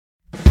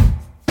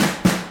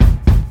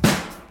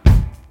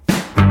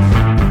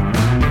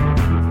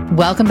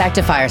Welcome back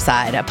to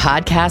FireSide, a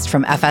podcast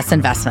from FS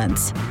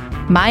Investments.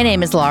 My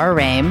name is Lara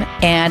Rhame,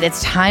 and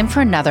it's time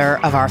for another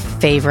of our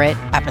favorite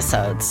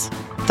episodes,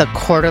 the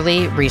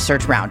quarterly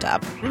research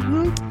roundup.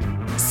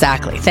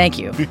 Exactly. Thank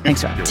you.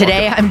 Thanks, Rob.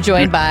 Today, I'm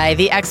joined by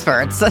the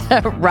experts.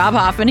 Rob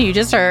Hoffman, who you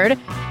just heard,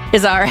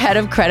 is our head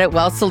of credit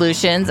wealth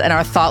solutions and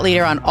our thought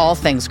leader on all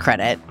things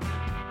credit.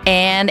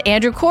 And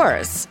Andrew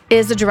Korz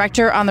is a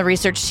director on the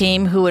research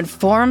team who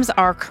informs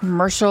our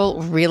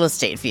commercial real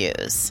estate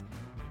views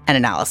and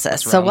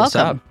analysis. So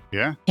welcome.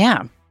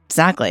 Yeah,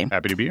 exactly.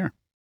 Happy to be here.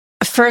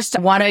 First,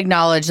 I want to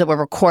acknowledge that we're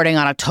recording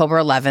on October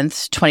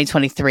 11th,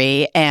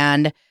 2023,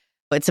 and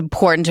it's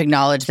important to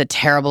acknowledge the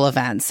terrible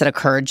events that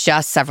occurred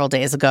just several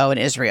days ago in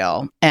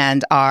Israel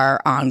and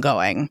are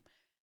ongoing.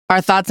 Our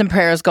thoughts and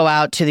prayers go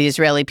out to the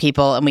Israeli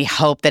people, and we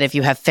hope that if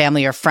you have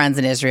family or friends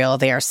in Israel,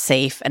 they are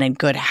safe and in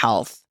good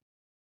health.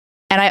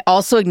 And I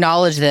also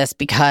acknowledge this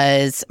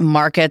because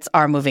markets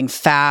are moving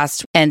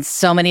fast, and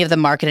so many of the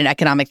market and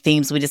economic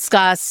themes we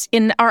discuss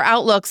in our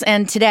outlooks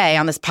and today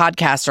on this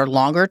podcast are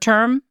longer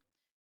term.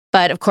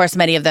 But of course,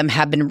 many of them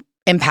have been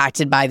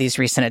impacted by these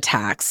recent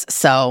attacks.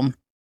 So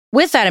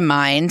with that in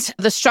mind,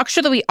 the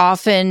structure that we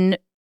often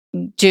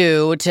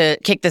do to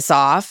kick this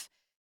off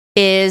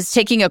is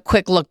taking a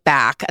quick look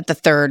back at the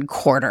third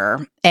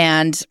quarter.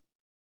 And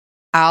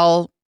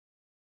I'll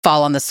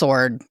fall on the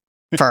sword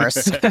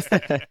first.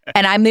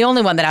 And I'm the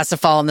only one that has to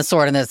fall on the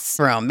sword in this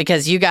room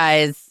because you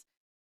guys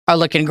are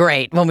looking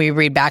great when we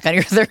read back on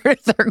your third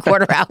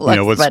quarter outlook. You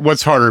know,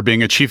 what's harder,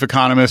 being a chief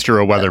economist or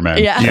a weatherman?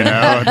 Yeah. You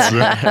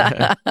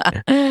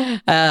know,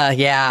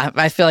 yeah,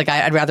 I feel like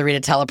I'd rather read a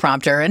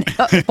teleprompter and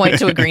point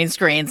to a green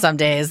screen some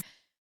days.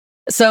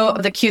 So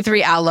the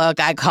Q3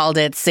 outlook, I called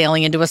it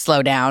sailing into a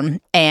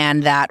slowdown,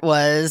 and that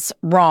was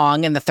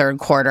wrong in the third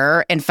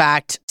quarter. In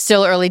fact,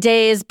 still early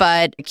days,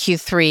 but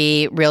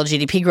Q3 real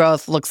GDP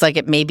growth looks like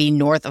it may be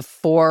north of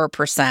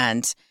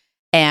 4%,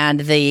 and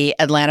the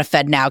Atlanta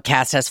Fed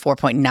nowcast has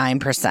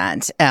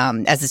 4.9%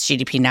 as its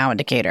GDP now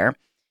indicator.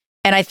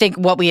 And I think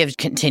what we have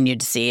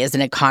continued to see is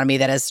an economy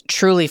that is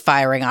truly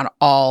firing on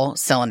all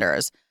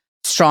cylinders.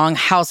 Strong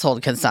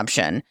household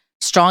consumption,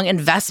 strong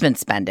investment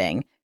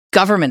spending,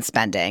 government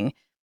spending.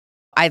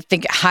 I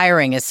think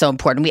hiring is so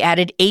important. We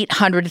added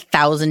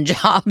 800,000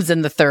 jobs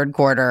in the third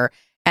quarter,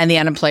 and the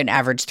unemployment rate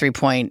averaged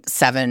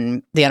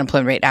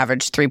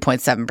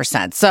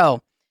 3.7%.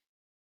 So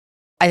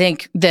I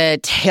think the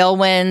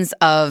tailwinds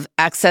of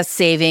excess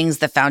savings,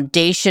 the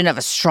foundation of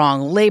a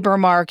strong labor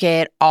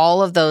market,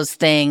 all of those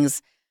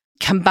things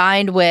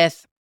combined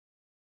with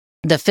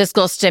the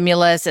fiscal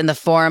stimulus in the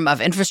form of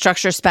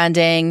infrastructure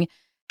spending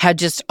have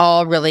just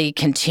all really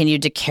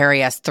continued to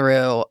carry us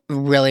through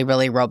really,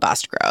 really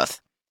robust growth.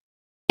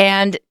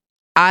 And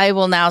I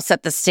will now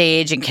set the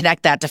stage and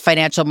connect that to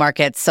financial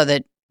markets so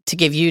that to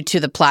give you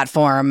to the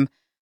platform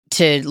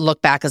to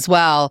look back as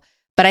well.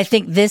 But I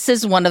think this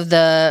is one of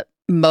the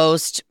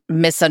most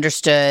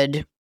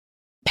misunderstood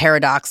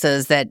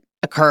paradoxes that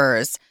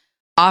occurs.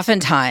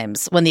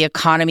 Oftentimes, when the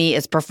economy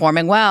is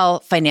performing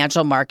well,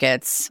 financial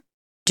markets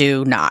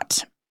do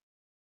not.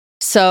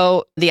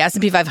 So the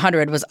S&P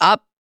 500 was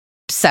up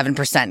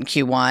 7% in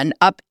Q1,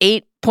 up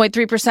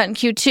 8.3% in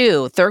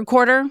Q2. Third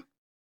quarter,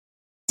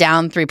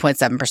 down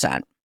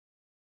 3.7%.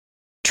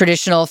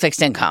 Traditional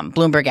fixed income,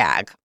 Bloomberg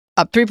Ag,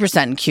 up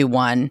 3% in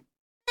Q1.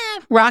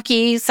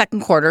 Rocky second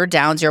quarter,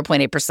 down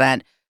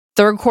 0.8%.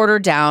 Third quarter,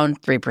 down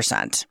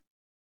 3%.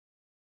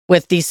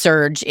 With the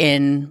surge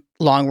in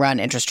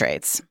long-run interest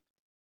rates.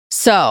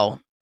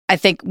 So I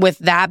think with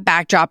that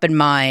backdrop in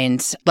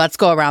mind, let's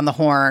go around the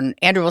horn.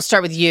 Andrew, we'll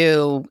start with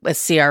you with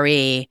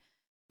CRE.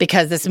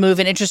 Because this move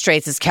in interest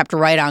rates is kept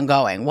right on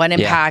going. What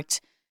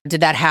impact did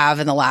that have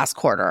in the last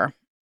quarter?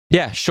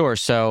 Yeah, sure.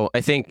 So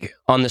I think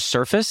on the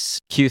surface,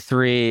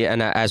 Q3,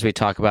 and as we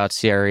talk about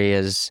CRE,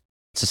 it's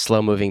a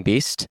slow-moving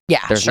beast.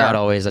 Yeah, There's not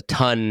always a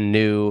ton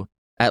new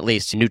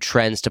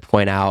trends to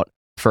point out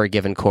for a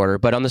given quarter.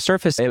 But on the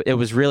surface, it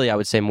was really, I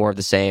would say, more of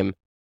the same,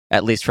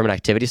 at least from an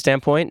activity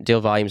standpoint.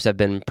 Deal volumes have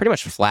been pretty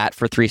much flat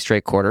for 3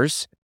 straight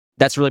quarters.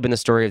 That's really been the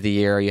story of the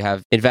year. You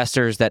have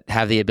investors that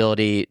have the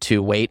ability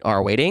to wait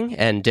are waiting,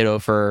 and ditto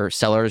for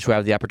sellers who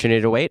have the opportunity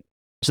to wait.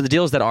 So the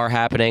deals that are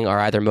happening are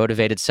either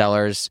motivated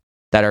sellers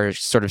that are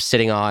sort of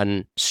sitting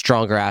on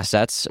stronger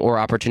assets or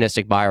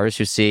opportunistic buyers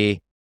who see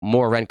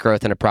more rent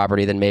growth in a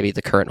property than maybe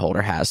the current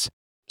holder has.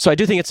 So I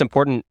do think it's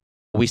important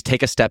we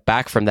take a step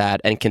back from that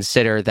and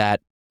consider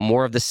that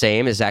more of the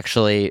same is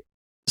actually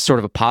sort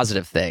of a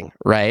positive thing,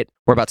 right?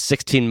 We're about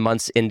 16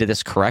 months into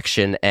this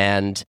correction,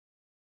 and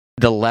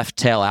the left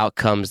tail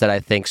outcomes that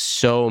I think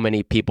so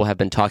many people have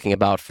been talking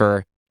about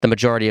for the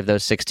majority of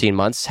those 16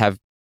 months have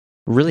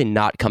really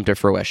not come to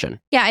fruition.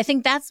 Yeah, I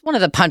think that's one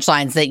of the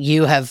punchlines that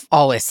you have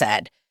always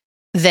said,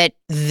 that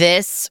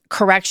this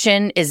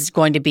correction is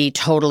going to be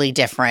totally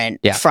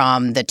different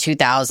from the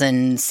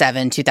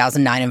 2007,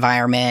 2009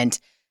 environment.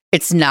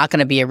 It's not going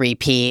to be a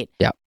repeat.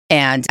 Yeah.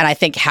 And I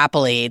think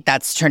happily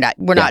that's turned out.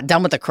 We're not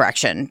done with the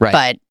correction,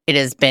 but it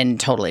has been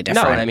totally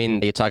different. No, and I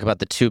mean, you talk about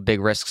the two big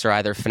risks are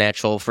either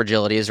financial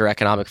fragilities or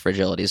economic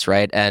fragilities,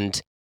 right?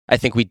 And I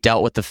think we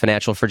dealt with the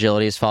financial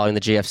fragilities following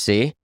the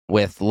GFC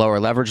with lower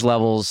leverage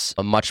levels,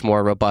 a much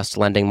more robust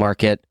lending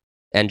market,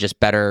 and just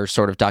better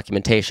sort of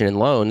documentation in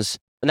loans.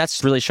 And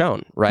that's really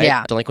shown, right?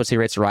 Yeah. Delinquency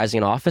rates are rising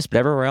in office, but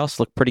everywhere else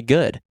look pretty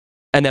good.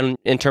 And then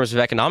in terms of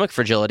economic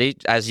fragility,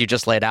 as you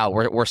just laid out,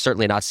 we're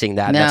certainly not seeing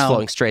that. No. That's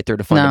flowing straight through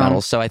to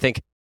fundamentals. So I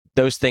think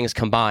those things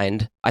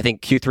combined, I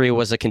think Q3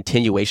 was a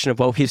continuation of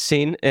what we've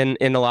seen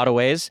in a lot of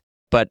ways.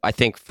 But I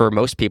think for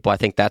most people, I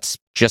think that's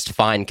just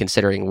fine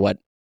considering what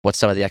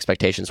some of the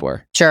expectations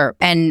were. Sure.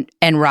 And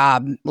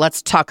Rob,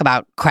 let's talk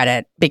about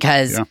credit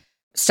because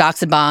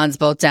stocks and bonds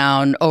both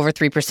down over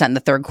 3% in the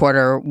third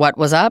quarter. What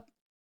was up?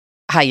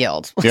 High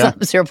yield was up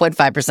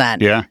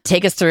 0.5%. Yeah.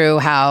 Take us through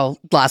how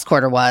last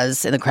quarter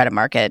was in the credit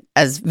market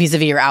as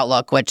vis-a-vis your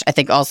outlook, which I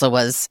think also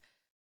was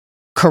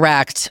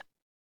correct,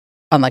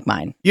 unlike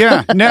mine.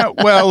 Yeah. No.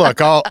 Well,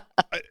 look,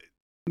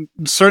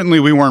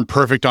 certainly we weren't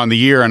perfect on the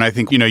year. And I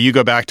think, you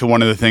go back to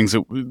one of the things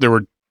that there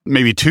were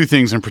maybe two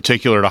things in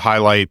particular to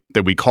highlight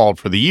that we called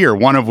for the year,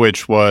 one of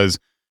which was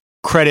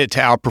credit to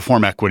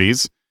outperform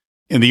equities.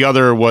 And the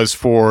other was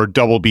for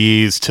double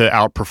Bs to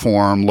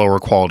outperform lower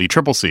quality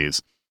triple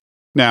Cs.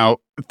 Now,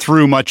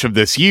 through much of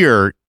this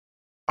year,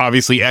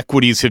 obviously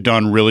equities have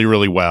done really,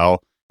 really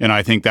well. And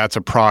I think that's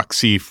a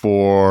proxy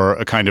for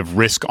a kind of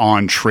risk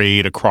on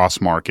trade across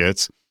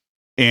markets.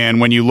 And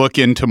when you look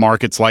into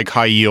markets like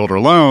high yield or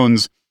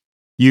loans,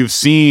 you've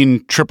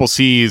seen triple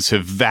Cs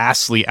have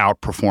vastly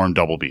outperformed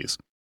double Bs.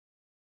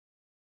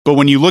 But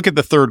when you look at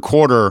the third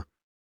quarter,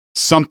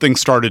 something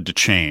started to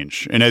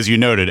change. And as you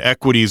noted,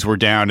 equities were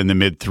down in the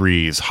mid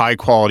threes, high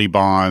quality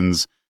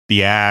bonds,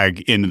 the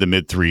ag into the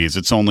mid threes.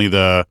 It's only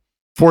the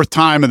fourth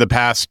time in the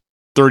past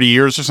 30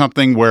 years or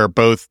something where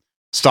both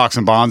stocks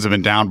and bonds have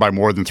been down by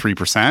more than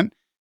 3%.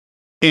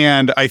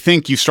 And I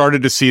think you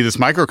started to see this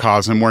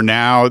microcosm where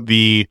now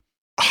the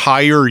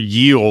higher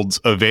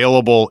yields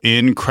available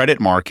in credit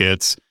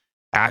markets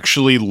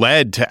actually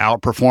led to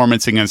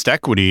outperformance against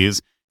equities.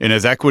 And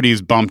as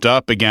equities bumped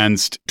up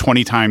against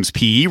 20 times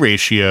PE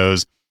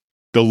ratios,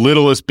 the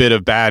littlest bit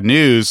of bad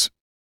news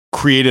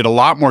created a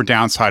lot more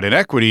downside in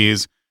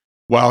equities,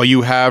 while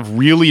you have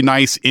really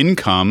nice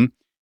income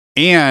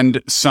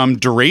and some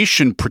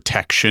duration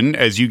protection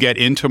as you get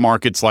into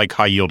markets like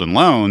high yield and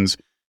loans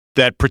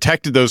that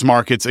protected those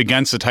markets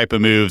against the type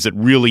of moves that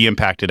really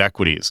impacted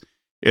equities.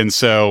 And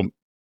so,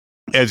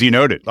 as you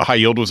noted, the high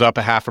yield was up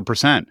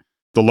 0.5%.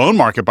 The loan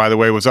market, by the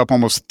way, was up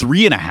almost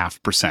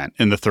 3.5%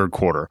 in the third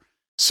quarter.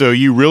 So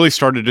you really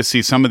started to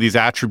see some of these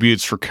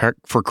attributes for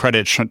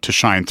credit to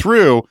shine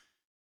through,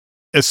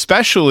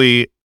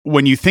 especially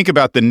when you think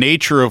about the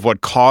nature of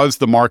what caused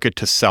the market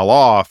to sell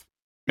off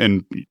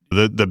and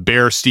the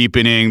bear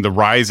steepening, the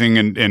rising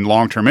in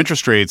long-term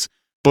interest rates.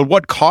 But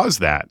what caused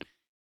that?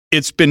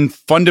 It's been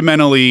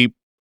fundamentally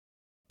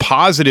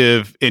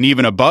positive and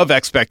even above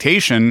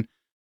expectation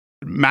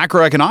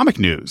macroeconomic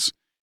news.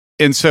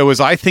 And so as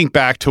I think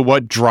back to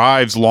what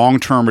drives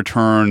long-term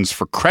returns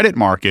for credit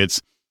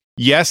markets,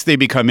 yes, they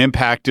become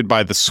impacted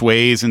by the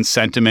sways in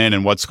sentiment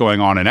and what's going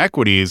on in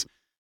equities.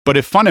 But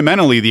if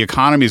fundamentally the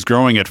economy is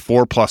growing at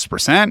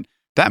 4+%,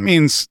 that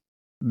means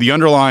the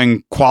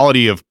underlying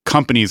quality of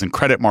companies and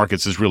credit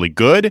markets is really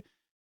good.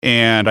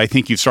 And I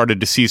think you've started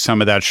to see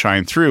some of that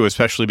shine through,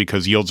 especially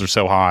because yields are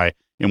so high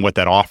and what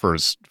that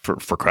offers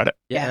for credit.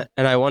 Yeah.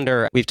 And I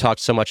wonder, we've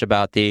talked so much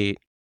about the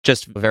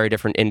just very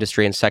different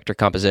industry and sector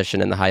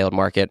composition in the high yield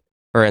market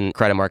or in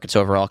credit markets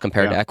overall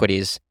compared to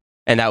equities.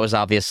 And that was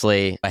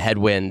obviously a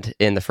headwind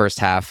in the first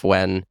half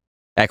when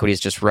equities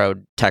just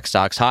rode tech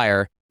stocks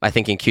higher. I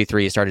think in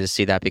Q3, you started to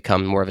see that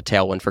become more of a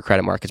tailwind for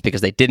credit markets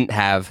because they didn't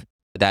have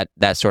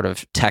that sort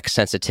of tech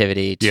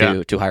sensitivity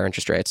to higher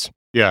interest rates.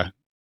 Yeah,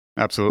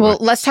 absolutely. Well,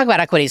 let's talk about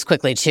equities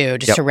quickly too,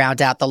 just to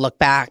round out the look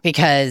back,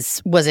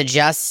 because was it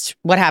just,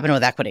 what happened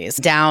with equities?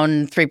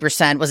 Down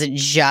 3%, was it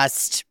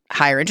just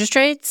higher interest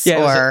rates?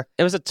 Yeah,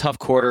 it was a tough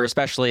quarter,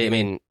 especially, I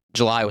mean,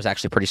 July was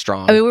actually pretty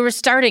strong. I mean, we were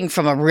starting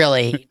from a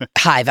really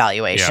high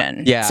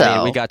valuation. Yeah, so. I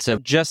mean, we got to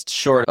just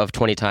short of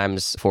 20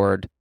 times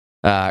forward.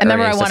 I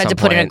remember I wanted to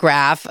put in a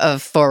graph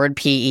of forward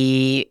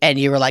PE, and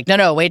you were like,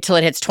 no, wait till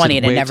it hits 20,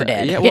 and it never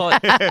did. Yeah, well,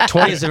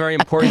 20 is a very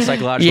important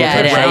psychological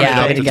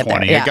threshold.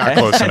 It got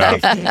close enough.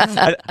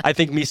 I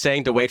think me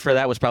saying to wait for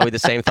that was probably the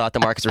same thought the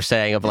markets were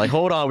saying of like,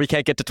 hold on, we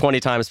can't get to 20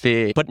 times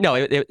PE. But no,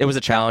 it was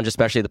a challenge,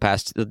 especially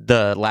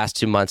the last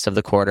 2 months of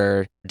the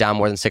quarter, down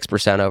more than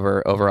 6%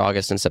 over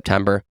August and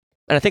September.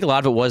 And I think a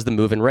lot of it was the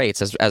move in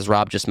rates, as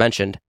Rob just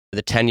mentioned.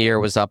 The 10-year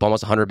was up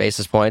almost 100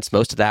 basis points.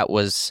 Most of that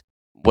was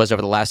over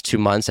the last 2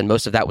 months, and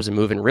most of that was a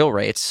move in real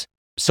rates.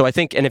 So I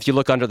think, and if you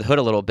look under the hood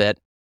a little bit,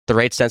 the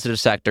rate-sensitive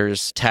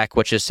sectors, tech,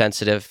 which is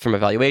sensitive from a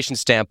valuation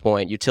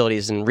standpoint,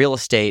 utilities and real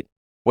estate,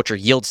 which are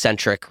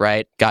yield-centric,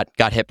 right, got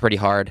hit pretty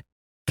hard.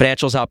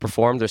 Financials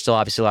outperformed. There's still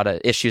obviously a lot of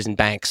issues in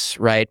banks,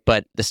 right?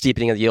 But the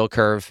steepening of the yield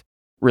curve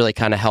really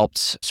kind of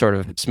helped sort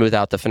of smooth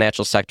out the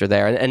financial sector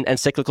there. And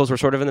cyclicals were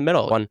sort of in the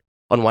middle.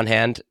 On one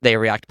hand, they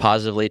react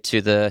positively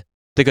to the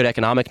good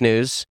economic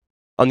news.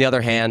 On the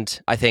other hand,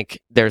 I think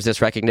there's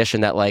this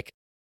recognition that like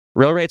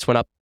real rates went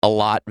up a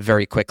lot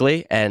very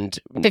quickly. And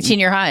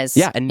 15-year highs.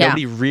 Yeah, and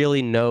nobody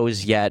really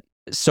knows yet.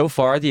 So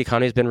far, the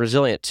economy has been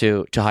resilient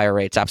to higher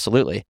rates.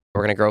 Absolutely.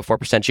 We're going to grow 4%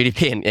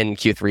 GDP in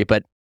Q3.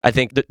 But I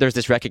think there's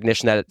this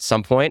recognition that at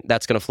some point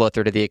that's going to flow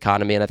through to the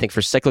economy. And I think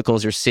for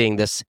cyclicals, you're seeing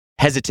this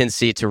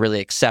hesitancy to really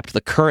accept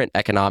the current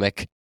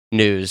economic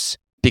news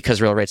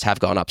because real rates have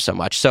gone up so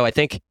much. So I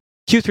think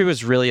Q3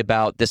 was really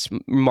about this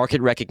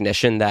market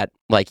recognition that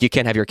like you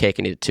can't have your cake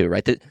and eat it too,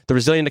 right? The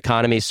resilient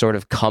economy sort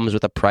of comes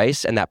with a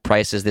price, and that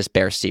price is this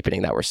bear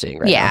steepening that we're seeing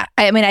right now.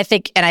 I mean, I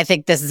think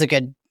this is a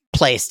good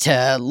place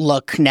to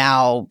look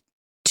now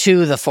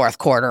to the fourth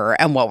quarter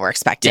and what we're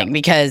expecting,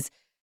 because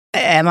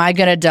am I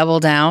going to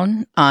double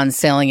down on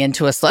sailing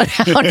into a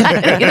slowdown?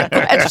 I think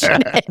the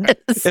question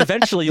is.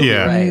 Eventually you'll be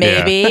right.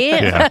 Maybe.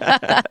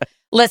 Yeah.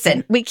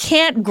 Listen, we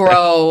can't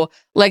grow.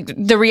 Like,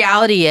 the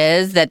reality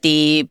is that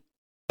the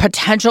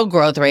potential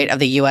growth rate of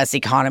the US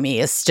economy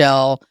is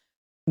still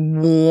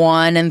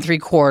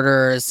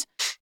 1.75%.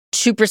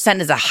 2%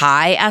 is a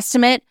high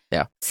estimate.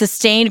 Yeah.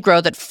 Sustained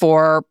growth at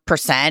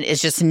 4%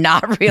 is just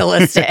not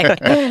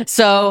realistic.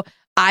 So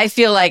I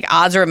feel like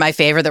odds are in my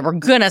favor that we're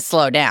going to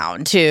slow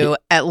down to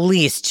at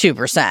least 2%.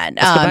 Let's go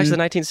back to the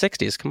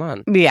 1960s. Come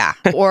on. Yeah.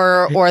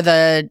 Or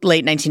the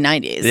late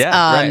 1990s.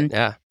 Yeah, right.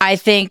 Yeah. I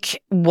think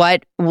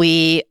what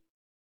we,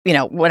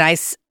 when I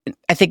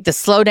think the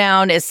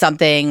slowdown is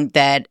something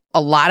that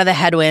a lot of the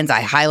headwinds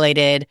I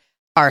highlighted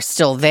are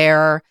still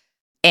there.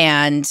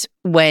 And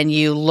when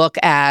you look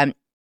at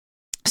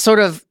sort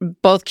of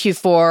both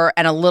Q4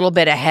 and a little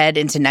bit ahead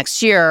into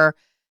next year,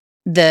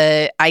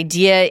 the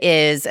idea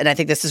is, and I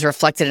think this is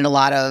reflected in a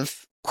lot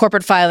of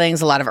corporate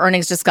filings, a lot of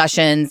earnings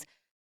discussions,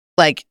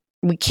 like,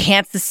 we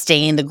can't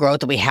sustain the growth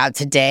that we have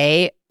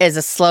today. Is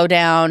a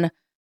slowdown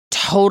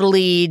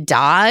totally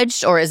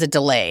dodged, or is it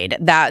delayed?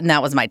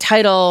 That was my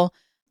title.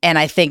 And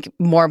I think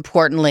more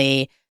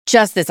importantly,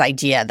 just this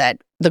idea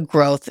that the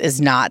growth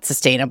is not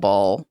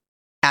sustainable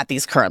at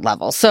these current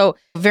levels. So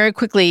very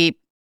quickly,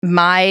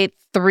 my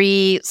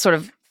three sort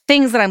of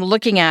things that I'm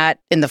looking at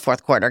in the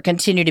fourth quarter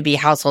continue to be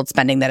household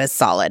spending that is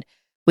solid.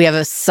 We have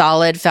a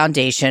solid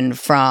foundation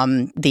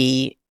from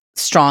the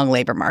strong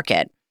labor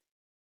market.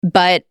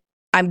 But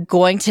I'm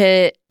going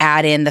to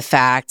add in the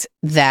fact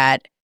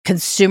that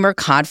consumer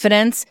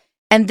confidence,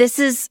 and this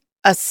is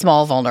a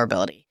small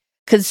vulnerability,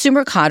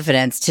 consumer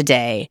confidence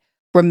today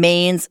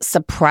remains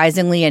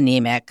surprisingly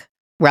anemic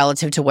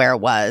relative to where it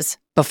was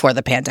before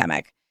the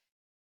pandemic.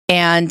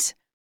 And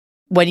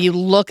when you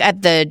look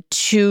at the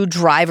two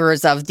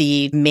drivers of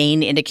the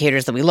main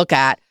indicators that we look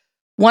at,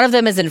 one of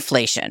them is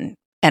inflation.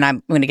 And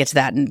I'm going to get to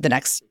that in the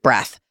next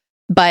breath.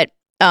 But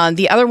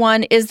the other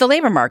one is the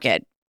labor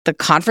market. The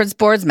Conference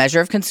Board's measure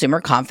of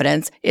consumer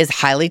confidence is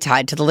highly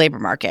tied to the labor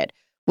market,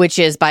 which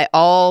is by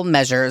all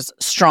measures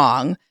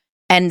strong.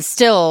 And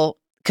still,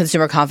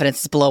 consumer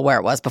confidence is below where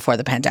it was before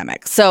the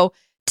pandemic. So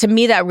to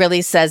me, that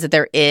really says that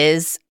there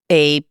is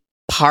a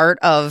part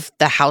of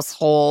the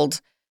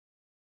household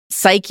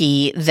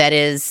psyche that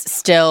is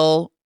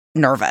still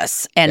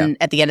nervous. And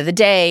at the end of the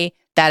day,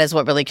 that is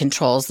what really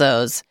controls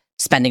those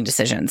spending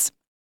decisions.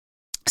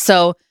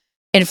 So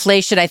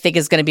inflation, I think,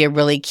 is going to be a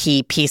really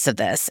key piece of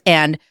this.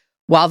 And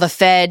while the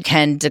Fed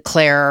can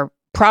declare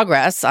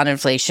progress on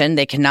inflation,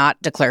 they cannot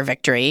declare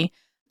victory.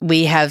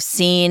 We have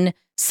seen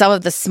some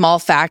of the small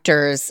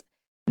factors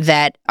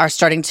that are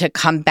starting to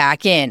come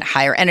back in: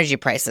 higher energy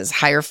prices,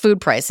 higher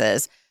food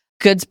prices,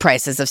 goods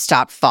prices have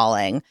stopped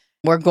falling.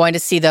 We're going to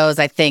see those,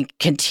 I think,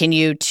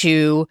 continue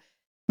to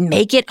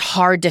make it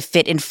hard to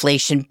fit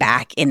inflation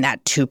back in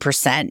that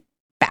 2%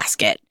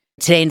 basket.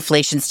 Today,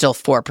 inflation's still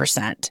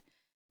 4%.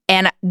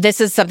 And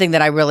this is something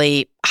that I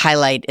really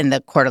highlight in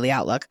the quarterly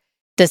outlook.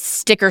 The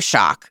sticker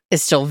shock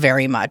is still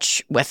very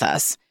much with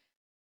us.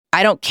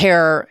 I don't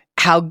care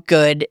how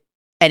good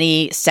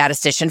any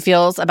statistician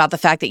feels about the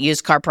fact that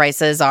used car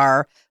prices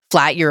are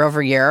flat year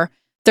over year.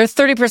 They're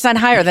 30%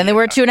 higher than they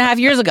were 2.5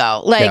 years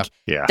ago.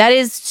 That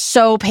is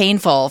so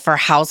painful for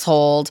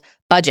household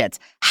budgets.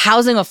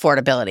 Housing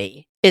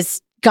affordability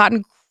is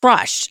gotten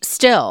crushed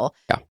still.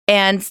 Yeah.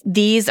 And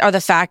these are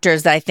the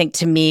factors that I think,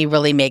 to me,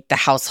 really make the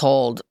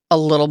household a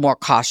little more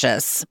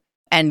cautious.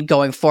 And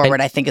going forward,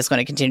 I think is going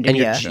to continue to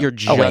be you're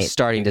just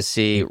starting to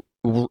see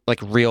like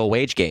real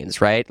wage gains,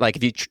 right? Like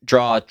if you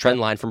draw a trend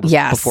line from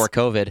before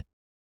COVID,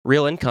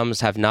 real incomes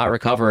have not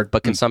recovered,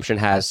 but consumption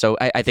has. So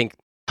I think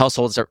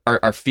households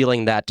are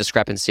feeling that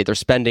discrepancy. They're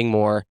spending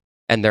more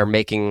and they're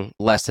making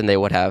less than they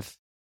would have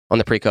on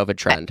the pre-COVID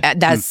trend.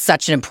 That's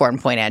such an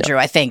important point, Andrew.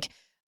 I think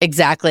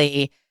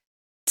exactly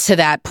to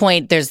that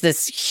point, there's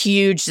this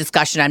huge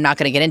discussion, I'm not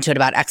going to get into it,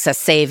 about excess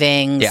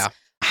savings. Yeah.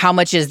 How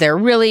much is there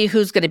really?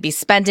 Who's going to be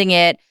spending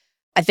it?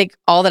 I think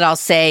all that I'll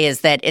say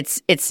is that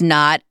it's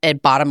not a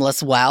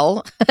bottomless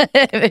well.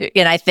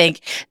 And I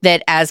think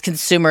that as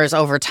consumers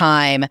over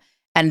time,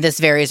 and this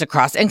varies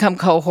across income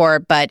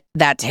cohort, but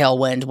that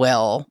tailwind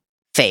will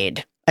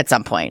fade at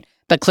some point.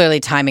 But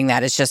clearly timing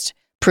that is just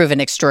proven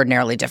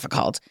extraordinarily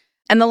difficult.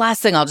 And the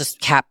last thing, I'll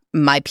just cap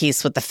my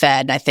piece with the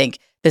Fed. And I think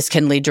this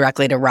can lead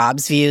directly to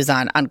Rob's views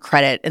on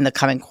credit in the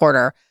coming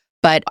quarter.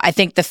 But I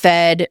think the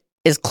Fed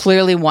is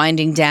clearly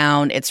winding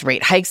down its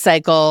rate hike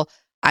cycle.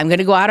 I'm going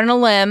to go out on a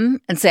limb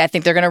and say I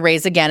think they're going to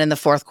raise again in the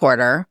fourth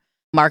quarter.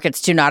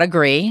 Markets do not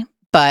agree,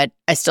 but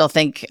I still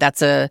think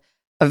that's a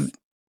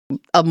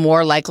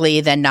more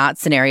likely than not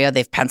scenario.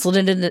 They've penciled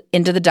into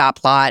the dot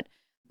plot,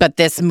 but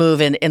this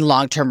move in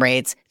long-term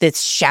rates,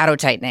 this shadow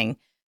tightening,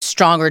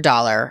 stronger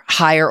dollar,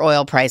 higher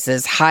oil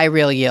prices, high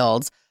real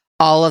yields,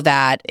 all of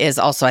that is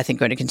also, I think,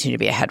 going to continue to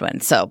be a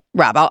headwind. So,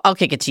 Rob, I'll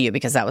kick it to you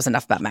because that was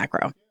enough about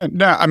macro.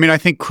 No, I mean, I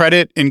think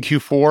credit in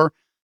Q4,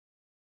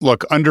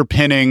 look,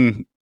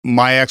 underpinning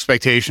my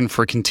expectation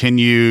for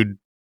continued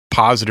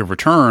positive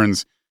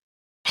returns,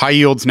 high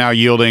yields now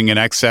yielding in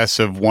excess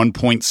of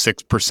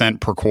 1.6%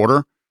 per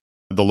quarter.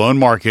 The loan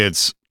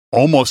market's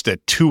almost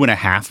at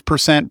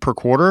 2.5% per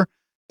quarter.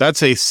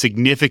 That's a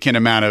significant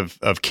amount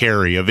of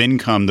carry, of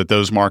income that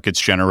those markets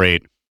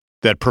generate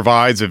that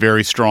provides a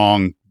very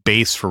strong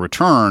base for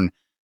return.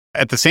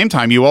 At the same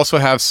time, you also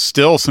have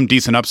still some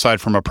decent upside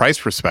from a price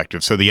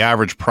perspective. So the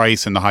average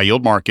price in the high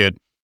yield market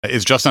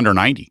is just under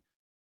 90.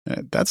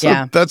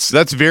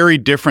 That's very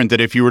different than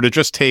if you were to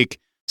just take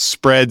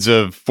spreads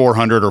of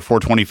 400 or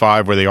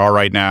 425 where they are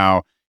right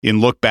now and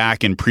look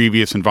back in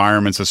previous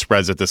environments of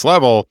spreads at this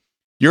level,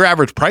 your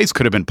average price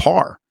could have been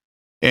par.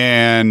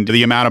 And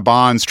the amount of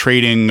bonds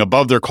trading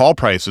above their call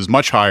price is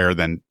much higher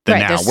than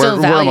now.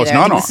 We're almost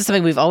none on. This is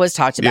something we've always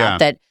talked about,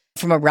 that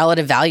from a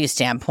relative value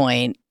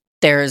standpoint,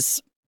 there's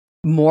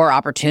more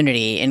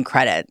opportunity in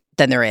credit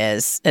than there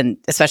is, and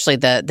especially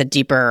the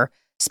deeper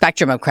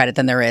spectrum of credit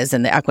than there is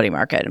in the equity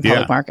market and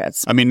public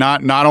markets. I mean,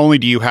 not only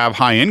do you have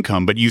high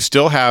income, but you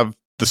still have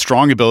the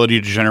strong ability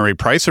to generate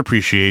price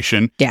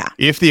appreciation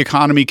if the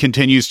economy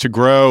continues to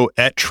grow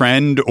at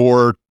trend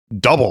or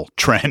double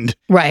trend.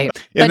 Right.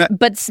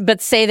 But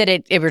say that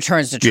it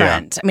returns to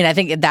trend. I mean, I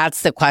think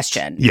that's the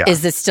question.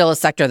 Is this still a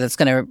sector that's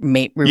going to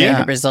remain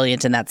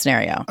resilient in that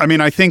scenario? I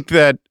mean, I think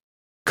that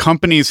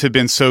companies have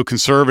been so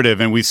conservative,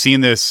 and we've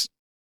seen this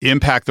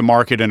impact the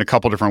market in a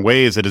couple different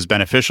ways that is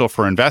beneficial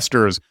for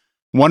investors.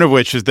 One of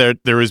which is that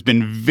there has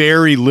been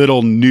very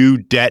little new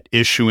debt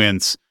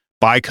issuance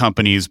by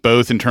companies,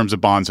 both in terms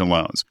of bonds and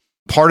loans.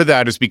 Part of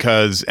that is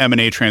because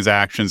M&A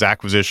transactions,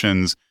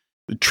 acquisitions,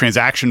 the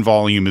transaction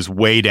volume is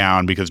way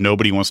down because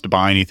nobody wants to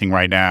buy anything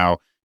right now.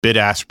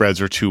 Bid-ask spreads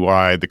are too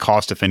wide. The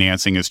cost of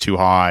financing is too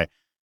high.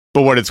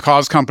 But what it's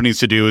caused companies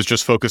to do is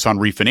just focus on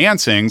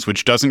refinancings,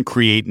 which doesn't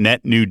create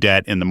net new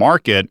debt in the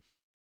market.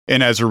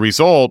 And as a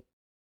result,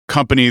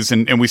 companies,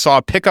 and we saw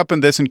a pickup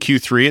in this in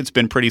Q3. It's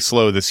been pretty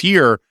slow this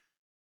year,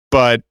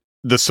 but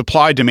the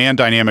supply-demand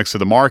dynamics of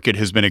the market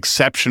has been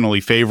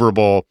exceptionally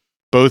favorable.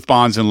 Both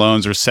bonds and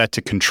loans are set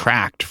to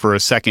contract for a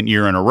second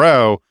year in a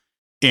row.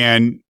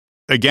 And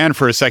again,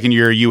 for a second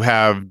year, you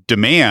have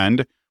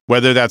demand,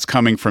 whether that's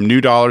coming from new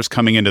dollars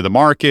coming into the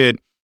market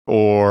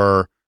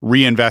or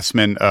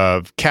reinvestment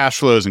of cash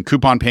flows and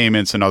coupon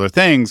payments and other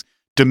things.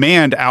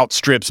 Demand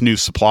outstrips new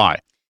supply.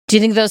 Do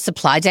you think those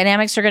supply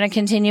dynamics are going to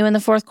continue in the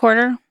fourth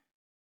quarter?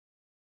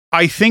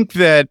 I think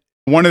that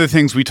one of the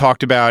things we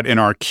talked about in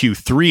our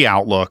Q3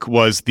 outlook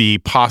was the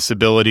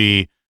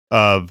possibility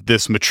of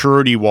this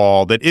maturity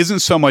wall that isn't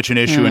so much an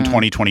issue in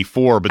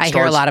 2024, but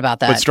hear a lot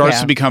about that. But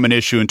starts to become an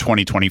issue in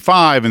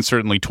 2025 and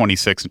certainly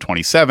 26 and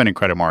 27 in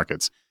credit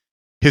markets.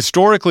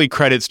 Historically,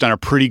 credit's done a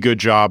pretty good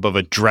job of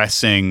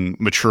addressing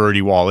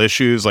maturity wall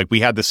issues. Like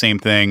we had the same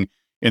thing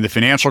in the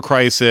financial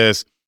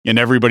crisis, and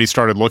everybody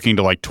started looking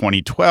to like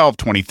 2012,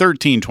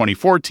 2013,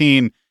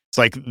 2014. It's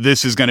like,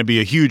 this is going to be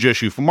a huge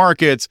issue for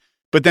markets.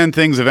 But then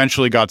things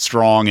eventually got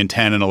strong in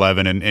 10 and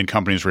 11, and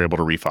companies were able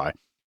to refi.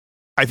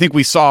 I think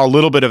we saw a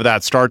little bit of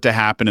that start to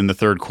happen in the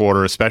third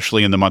quarter,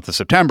 especially in the month of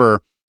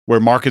September, where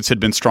markets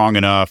had been strong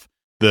enough.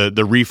 The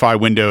refi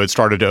window had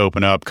started to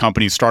open up.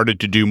 Companies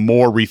started to do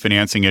more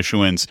refinancing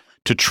issuance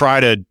to try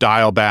to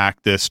dial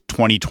back this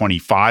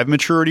 2025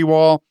 maturity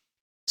wall.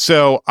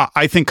 So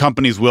I think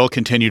companies will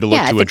continue to look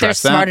to address that. I think they're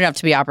smart enough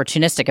to be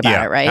opportunistic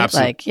about it, right?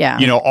 Absolutely.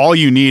 You know, all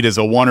you need is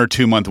a 1 or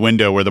 2 month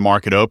window where the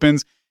market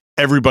opens.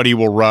 Everybody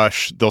will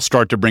rush. They'll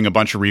start to bring a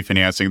bunch of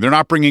refinancing. They're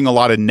not bringing a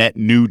lot of net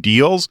new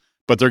deals,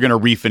 but they're going to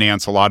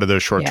refinance a lot of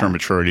those short-term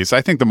maturities.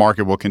 I think the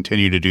market will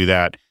continue to do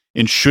that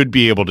and should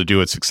be able to do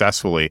it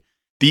successfully.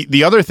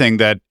 The other thing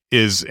that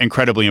is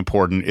incredibly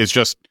important is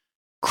just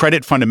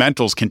credit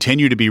fundamentals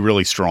continue to be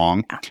really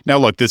strong. Now,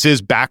 look, this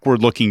is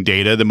backward-looking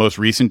data. The most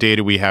recent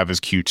data we have is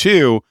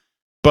Q2,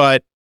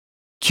 but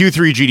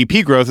Q3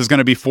 GDP growth is going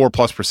to be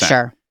 4+%.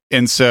 Sure.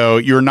 And so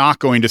you're not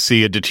going to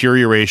see a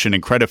deterioration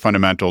in credit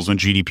fundamentals when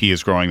GDP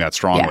is growing that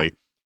strongly.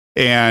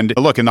 And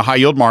look, in the high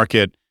yield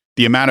market,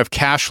 the amount of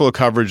cash flow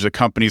coverage that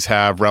companies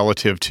have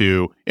relative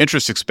to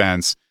interest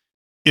expense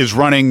is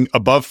running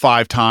above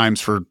 5 times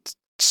for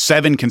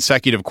 7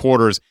 consecutive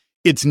quarters.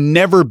 It's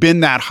never been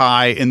that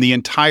high in the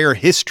entire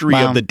history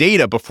of the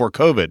data before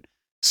COVID.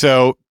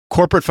 So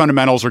corporate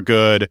fundamentals are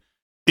good.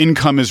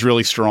 Income is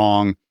really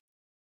strong.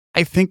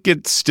 I think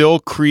it still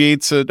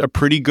creates a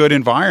pretty good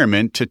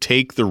environment to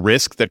take the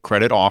risk that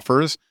credit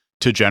offers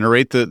to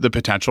generate the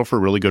potential for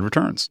really good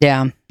returns.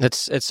 Yeah.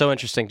 It's so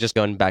interesting, just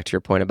going back to your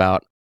point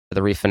about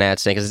the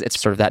refinancing, because it's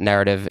sort of that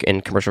narrative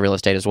in commercial real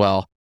estate as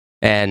well.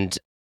 And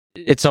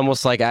it's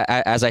almost like,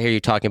 as I hear you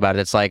talking about it,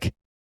 it's like,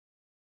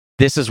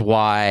 this is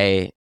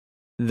why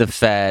the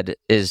Fed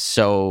is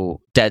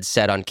so dead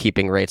set on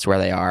keeping rates where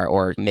they are,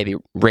 or maybe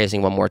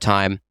raising one more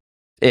time.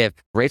 If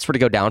rates were to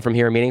go down from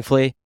here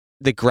meaningfully,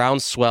 the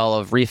groundswell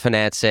of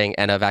refinancing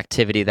and of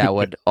activity that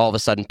would all of a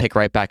sudden pick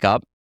right back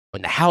up,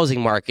 when the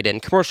housing market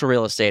and commercial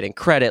real estate and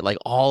credit, like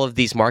all of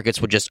these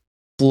markets would just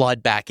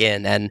flood back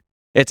in. And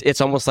it's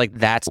almost like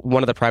that's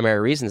one of the primary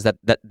reasons that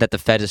the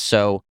Fed is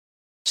so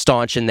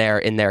staunch in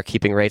there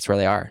keeping rates where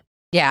they are.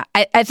 Yeah,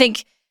 I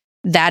think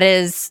that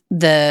is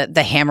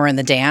the hammer in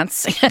the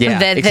dance.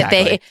 Yeah,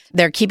 exactly. That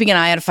they're keeping an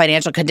eye on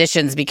financial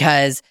conditions,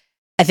 because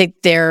I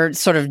think their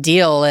sort of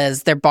deal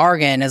is, their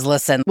bargain is,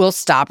 listen, we'll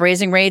stop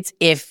raising rates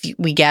if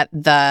we get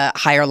the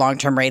higher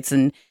long-term rates.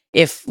 And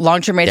if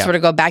long-term rates were to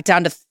go back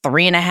down to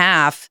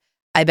 3.5,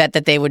 I bet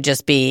that they would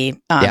just be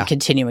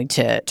continuing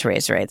to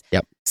raise rates.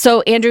 Yep.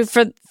 So, Andrew,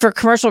 for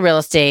commercial real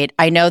estate,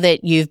 I know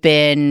that you've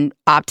been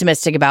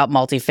optimistic about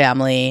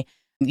multifamily.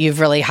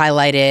 You've really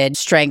highlighted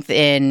strength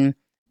in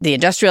the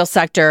industrial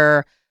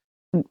sector.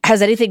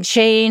 Has anything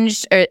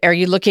changed? Are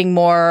you looking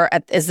more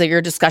at, is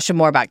your discussion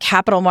more about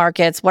capital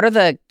markets? What are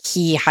the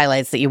key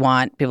highlights that you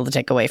want people to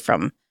take away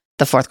from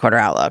the fourth quarter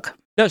outlook?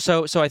 No,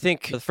 so I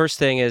think the first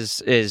thing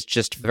is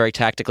just very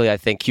tactically, I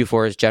think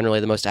Q4 is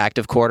generally the most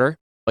active quarter.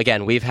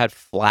 Again, we've had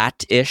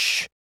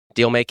flat-ish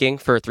deal making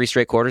for 3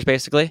 straight quarters,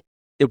 basically.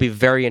 It'll be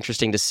very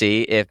interesting to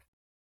see if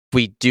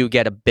we do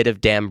get a bit of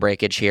dam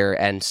breakage here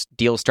and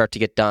deals start to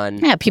get done.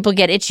 Yeah, people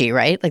get itchy,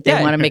 right? Like they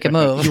want to make a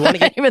move. You want to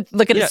get, even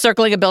look at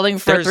circling a building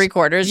for 3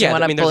 quarters. Yeah, you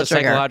want to pull there's a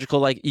trigger. Psychological,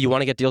 like you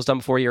want to get deals done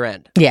before year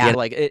end. Yeah,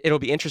 like it'll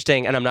be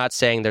interesting. And I'm not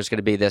saying there's going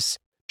to be this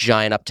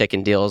giant uptick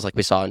in deals like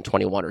we saw in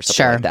 21 or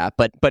something like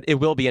that. But it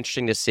will be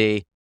interesting to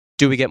see,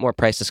 do we get more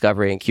price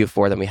discovery in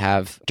Q4 than we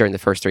have during the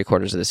first 3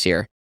 quarters of this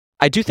year?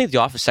 I do think the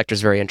office sector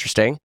is very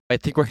interesting. I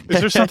think is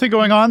there something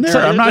going on there?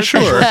 I'm not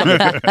sure.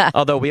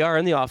 Although we are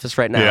in the office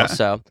right now,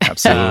 so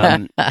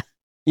absolutely.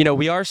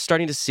 We are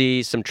starting to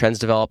see some trends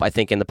develop, I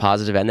think, in the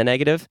positive and the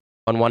negative.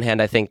 On one hand,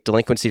 I think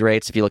delinquency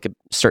rates, if you look at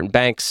certain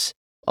banks,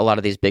 a lot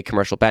of these big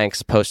commercial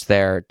banks post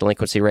their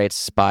delinquency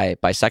rates by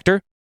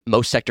sector.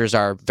 Most sectors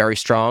are very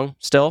strong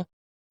still.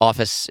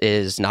 Office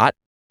is not.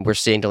 We're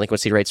seeing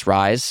delinquency rates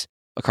rise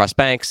across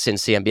banks in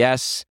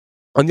CMBS.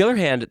 On the other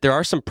hand, there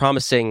are some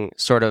promising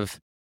sort of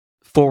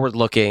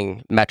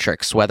forward-looking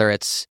metrics, whether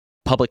it's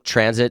public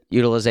transit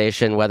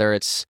utilization, whether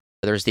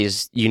there's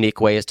these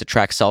unique ways to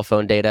track cell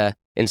phone data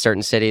in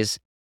certain cities.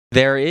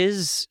 There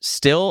is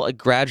still a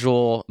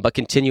gradual but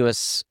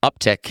continuous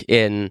uptick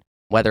in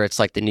whether it's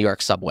like the New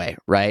York subway,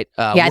 right?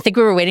 I think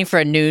we were waiting for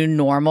a new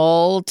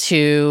normal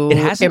to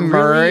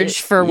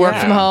emerge for work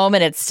from home,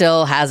 and it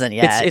still hasn't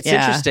yet. It's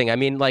interesting. I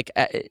mean, like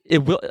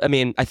it will. I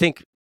mean, I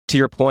think to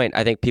your point,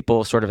 I think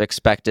people sort of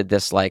expected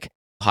this like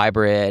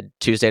hybrid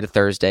Tuesday to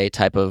Thursday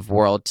type of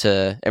world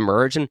to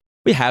emerge, and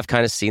we have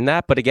kind of seen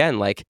that. But again,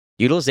 like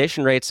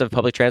utilization rates of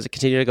public transit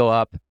continue to go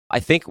up. I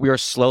think we are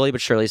slowly but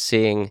surely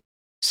seeing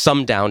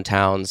some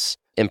downtowns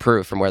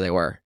improve from where they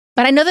were.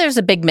 But I know there's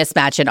a big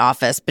mismatch in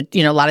office, but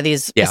a lot of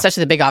these,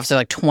 especially the big offices, are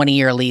like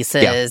 20-year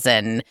leases,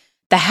 and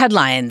the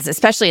headlines,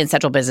 especially in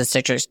central business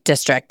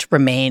district,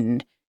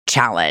 remain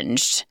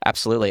challenged.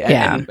 Absolutely.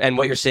 And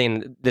what you're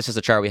seeing, this is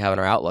a chart we have in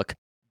our Outlook.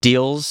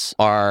 Deals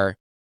are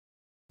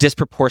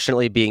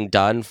disproportionately being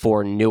done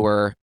for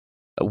newer,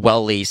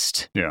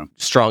 well-leased,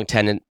 strong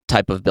tenant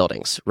type of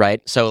buildings,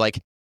 right? So like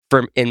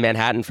in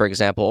Manhattan, for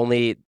example,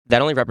 only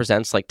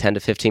represents like 10 to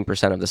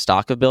 15% of the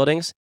stock of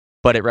buildings,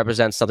 but it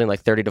represents something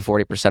like 30 to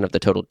 40% of the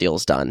total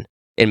deals done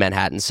in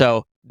Manhattan.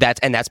 So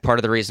that's part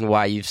of the reason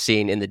why you've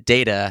seen in the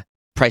data,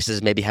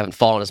 prices maybe haven't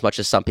fallen as much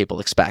as some people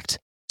expect.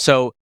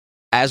 So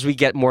as we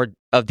get more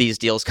of these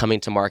deals coming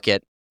to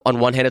market, on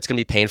one hand, it's going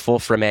to be painful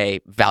from a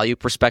value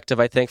perspective,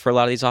 I think, for a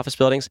lot of these office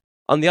buildings.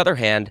 On the other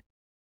hand,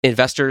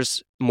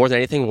 investors more than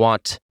anything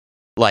want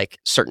like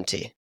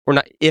certainty, or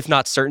not, if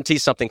not certainty,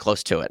 something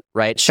close to it,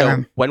 right?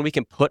 Sure. So when we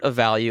can put a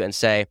value and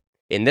say,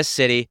 in this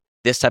city,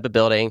 this type of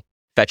building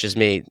fetches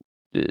me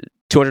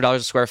 $200 a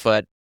square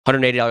foot,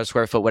 $180 a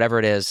square foot, whatever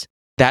it is,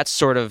 that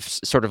sort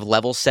of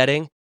level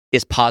setting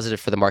is positive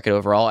for the market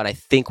overall. And I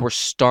think we're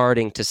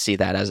starting to see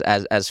that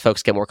as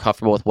folks get more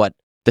comfortable with what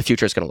the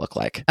future is going to look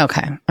like.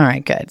 Okay. All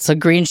right, good. So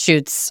green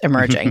shoots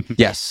emerging.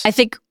 Yes. I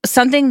think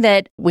something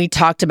that we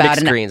talked about...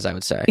 Mixed greens, I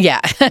would say. Yeah.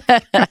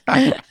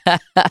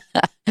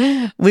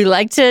 We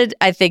like to,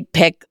 I think,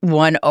 pick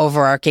one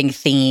overarching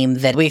theme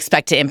that we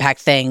expect to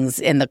impact things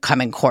in the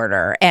coming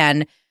quarter.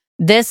 And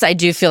this, I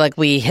do feel like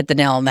we hit the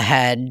nail on the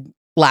head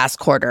last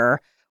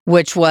quarter,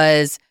 which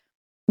was,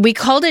 we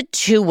called it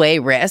two-way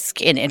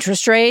risk in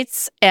interest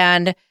rates.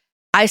 And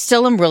I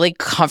still am really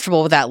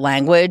comfortable with that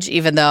language,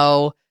 even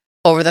though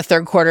over the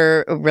third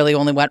quarter, it really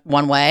only went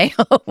one way,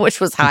 which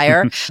was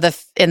higher.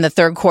 In the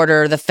third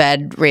quarter, the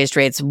Fed raised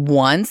rates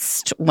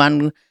once,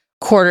 1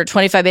 quarter,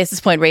 25 basis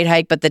point rate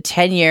hike, but the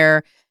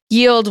 10-year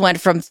yield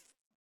went from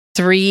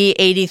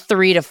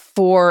 383 to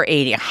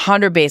 480,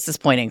 100 basis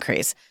point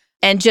increase.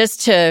 And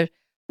just to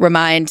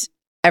remind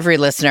every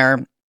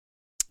listener,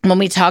 when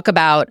we talk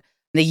about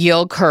the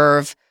yield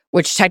curve,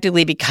 which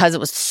technically, because it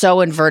was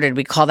so inverted,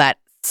 we call that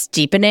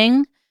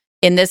steepening.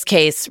 In this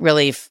case,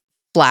 really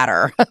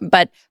flatter,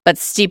 but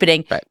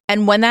steepening. Right.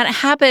 And when that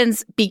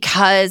happens,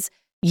 because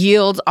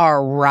yields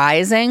are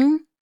rising,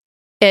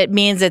 it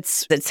means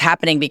it's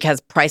happening because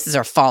prices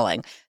are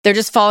falling. They're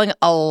just falling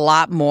a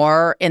lot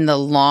more in the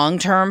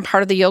long-term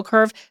part of the yield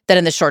curve than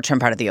in the short-term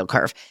part of the yield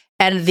curve.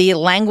 And the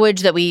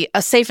language that we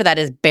say for that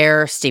is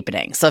bear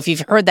steepening. So if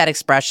you've heard that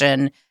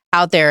expression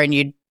out there and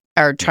you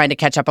are trying to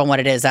catch up on what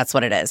it is, that's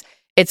what it is.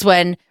 It's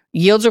when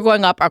yields are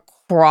going up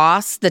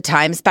across the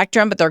time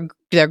spectrum, but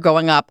they're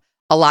going up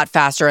a lot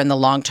faster in the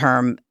long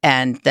term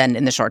and then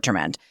in the short term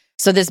end.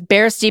 So this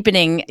bear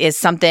steepening is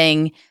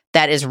something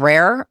that is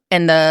rare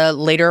in the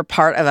later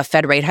part of a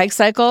Fed rate hike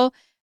cycle,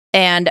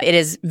 and it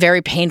is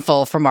very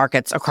painful for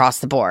markets across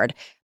the board.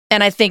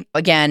 And I think,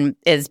 again,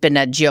 it's been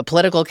a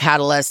geopolitical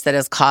catalyst that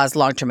has caused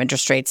long-term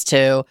interest rates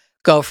to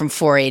go from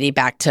 480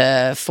 back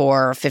to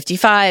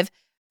 455,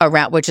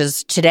 around, which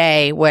is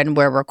today when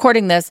we're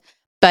recording this.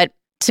 But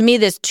to me,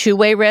 this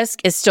two-way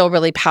risk is still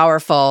really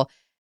powerful.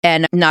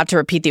 And not to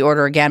repeat the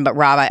order again, but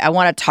Rob, I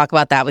want to talk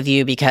about that with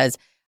you because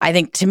I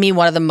think to me,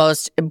 one of the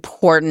most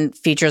important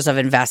features of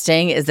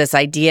investing is this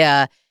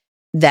idea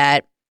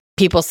that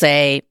people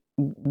say,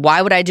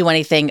 why would I do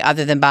anything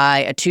other than buy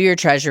a 2-year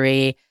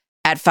treasury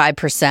at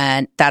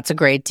 5%? That's a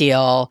great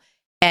deal.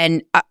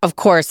 And of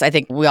course, I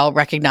think we all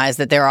recognize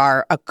that there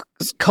are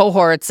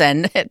cohorts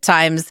and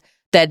times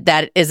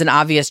that is an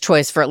obvious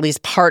choice for at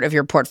least part of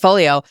your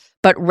portfolio,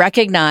 but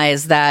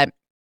recognize that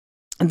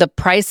the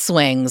price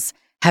swings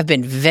have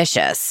been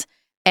vicious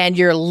and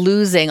you're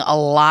losing a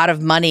lot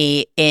of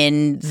money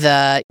in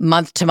the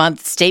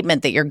month-to-month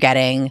statement that you're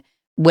getting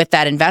with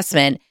that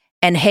investment.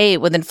 And hey,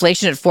 with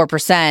inflation at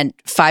 4%,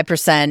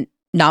 5%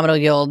 nominal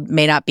yield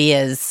may not be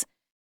as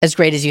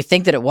great as you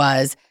think that it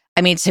was.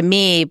 I mean, to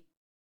me,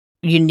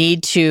 you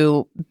need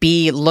to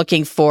be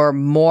looking for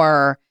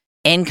more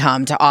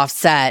income to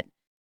offset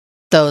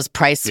those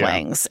price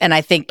swings. And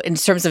I think in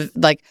terms of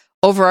like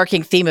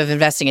overarching theme of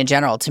investing in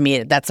general, to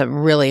me, that's a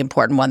really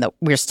important one that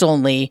we're still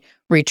only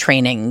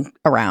retraining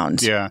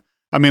around. Yeah.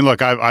 I mean,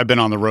 look, I've been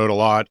on the road a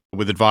lot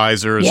with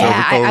advisors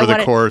over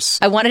the course.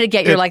 I wanted to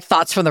get your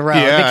thoughts from the road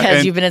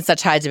because you've been in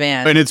such high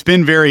demand. And it's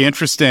been very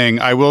interesting.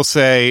 I will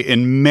say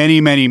in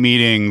many, many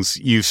meetings,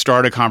 you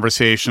start a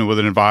conversation with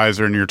an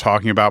advisor and you're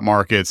talking about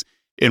markets.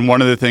 And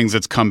one of the things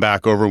that's come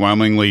back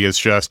overwhelmingly is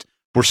just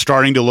we're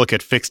starting to look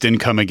at fixed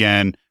income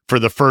again for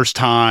the first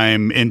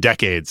time in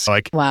decades.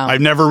 Like, wow.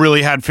 I've never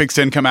really had fixed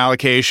income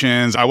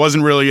allocations. I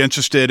wasn't really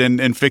interested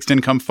in fixed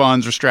income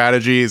funds or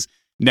strategies.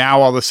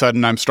 Now, all of a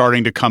sudden, I'm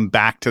starting to come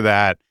back to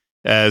that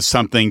as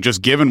something,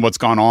 just given what's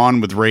gone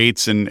on with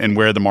rates and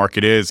where the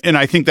market is. And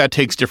I think that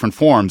takes different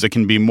forms. It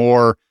can be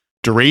more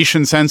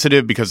duration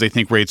sensitive because they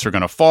think rates are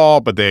going to fall,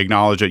 but they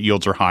acknowledge that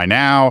yields are high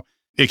now.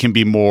 It can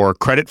be more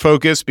credit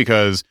focused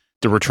because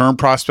the return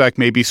prospect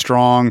may be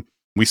strong.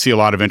 We see a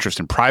lot of interest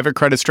in private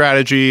credit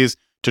strategies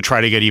to try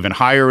to get even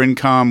higher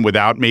income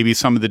without maybe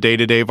some of the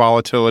day-to-day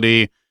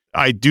volatility.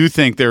 I do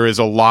think there is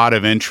a lot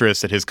of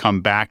interest that has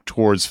come back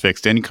towards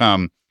fixed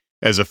income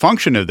as a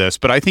function of this.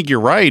 But I think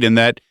you're right in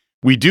that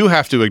we do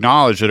have to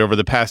acknowledge that over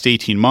the past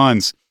 18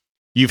 months,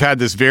 you've had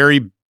this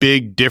very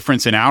big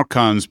difference in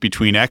outcomes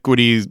between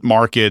equity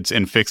markets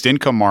and fixed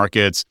income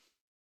markets.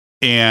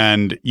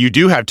 And you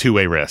do have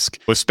two-way risk,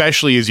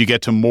 especially as you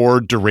get to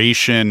more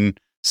duration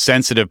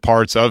sensitive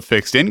parts of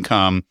fixed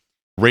income.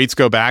 Rates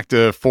go back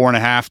to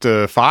 4.5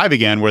 to 5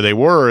 again where they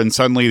were, and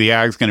suddenly the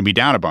ag's going to be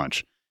down a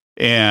bunch.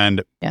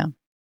 And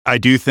I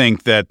do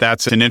think that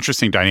that's an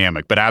interesting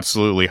dynamic, but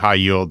absolutely high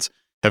yields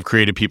have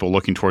created people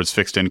looking towards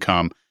fixed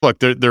income. Look,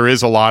 there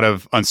is a lot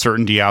of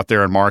uncertainty out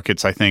there in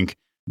markets. I think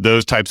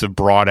those types of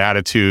broad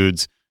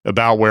attitudes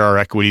about where our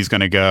equity is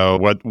going to go,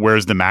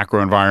 where's the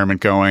macro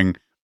environment going,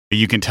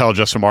 you can tell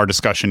just from our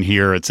discussion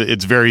here, it's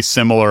very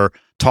similar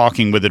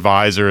talking with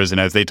advisors and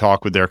as they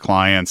talk with their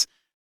clients.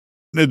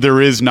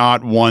 There is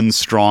not one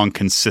strong,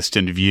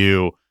 consistent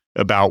view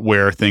about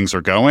where things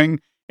are going.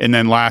 And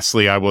then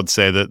lastly, I would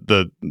say that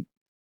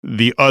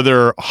the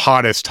other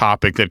hottest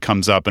topic that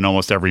comes up in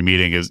almost every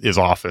meeting is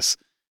office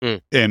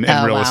and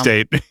real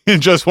estate.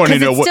 Just want to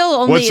know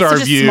what's our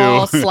view.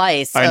 Small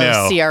slice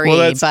of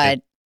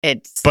CRE,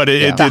 it's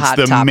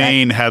the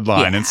main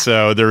headline. Yeah. And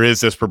so there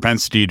is this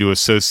propensity to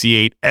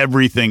associate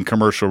everything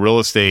commercial real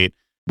estate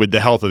with the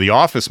health of the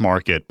office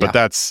market. But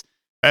that's,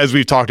 as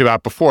we've talked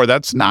about before,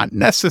 that's not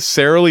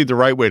necessarily the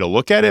right way to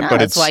look at it. But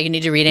that's why you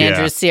need to read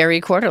Andrew's CRE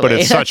Quarterly. But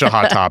it's such a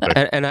hot topic.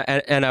 And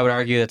I would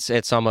argue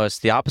it's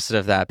almost the opposite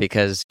of that,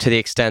 because to the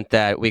extent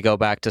that we go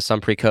back to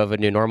some pre-COVID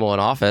new normal in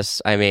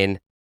office, I mean,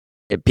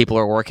 people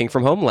are working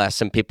from home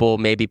less and people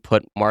maybe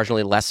put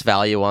marginally less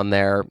value on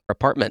their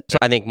apartment. So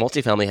I think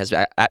multifamily has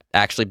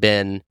actually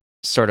been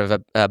sort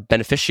of a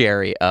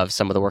beneficiary of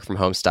some of the work from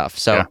home stuff.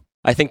 So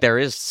I think there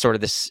is sort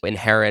of this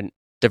inherent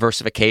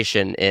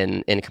diversification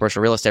in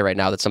commercial real estate right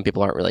now that some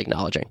people aren't really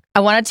acknowledging. I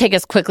want to take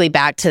us quickly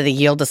back to the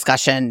yield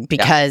discussion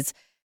because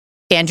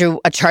Andrew,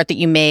 a chart that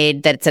you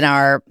made that's in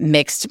our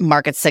mixed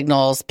market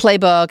signals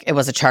playbook, it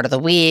was a chart of the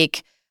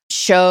week,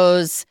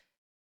 shows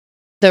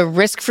the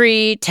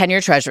risk-free 10-year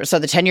treasury, so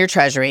the 10-year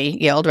treasury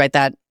yield, right,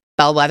 that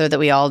bellwether that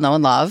we all know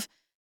and love,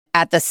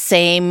 at the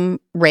same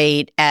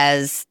rate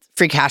as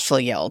free cash flow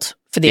yield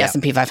for the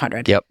S&P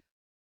 500. Yep.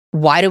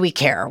 Why do we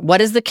care?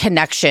 What is the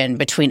connection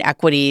between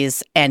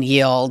equities and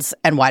yields,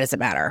 and why does it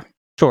matter?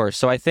 Sure.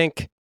 So I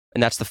think,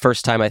 and that's the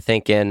first time I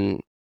think in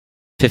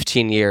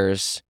 15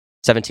 years,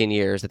 17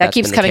 years that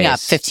keeps coming up.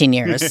 15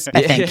 years,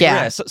 I think.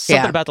 Yeah.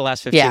 Something about the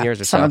last 15 years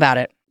or so. Something about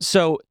it.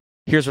 So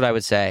here's what I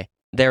would say.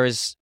 There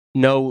is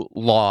no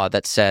law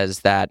that says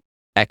that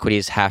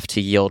equities have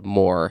to yield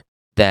more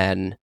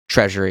than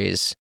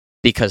treasuries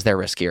because they're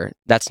riskier.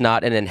 That's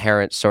not an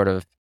inherent sort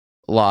of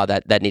law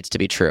that needs to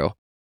be true.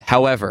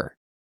 However,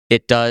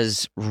 it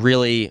does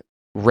really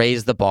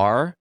raise the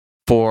bar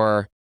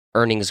for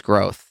earnings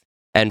growth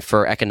and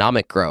for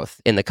economic growth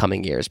in the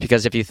coming years.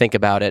 Because if you think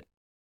about it,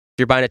 if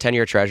you're buying a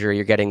 10-year treasury,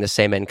 you're getting the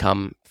same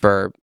income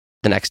for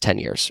the next 10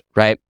 years,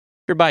 right?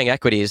 If you're buying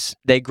equities,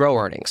 they grow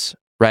earnings,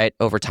 right,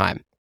 over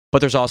time. But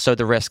there's also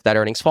the risk that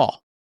earnings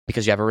fall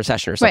because you have a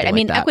recession or something like that.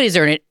 Right. I mean, equities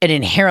are an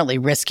inherently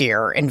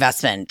riskier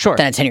investment than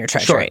a 10-year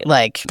treasury. Sure.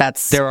 Like,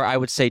 that's... There are, I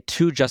would say,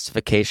 two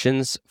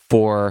justifications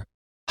for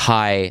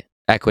high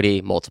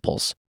equity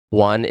multiples.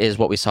 One is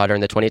what we saw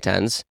during the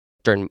 2010s,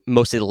 during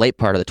mostly the late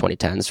part of the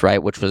 2010s,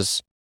 right, which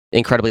was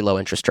incredibly low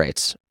interest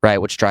rates, right,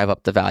 which drive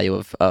up the value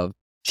of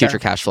future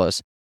cash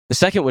flows. The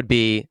second would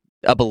be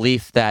a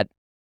belief that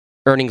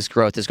earnings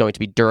growth is going to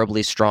be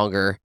durably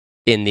stronger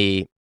in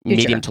the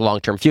medium to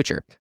long-term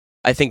future.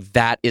 I think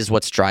that is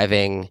what's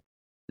driving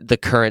the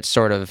current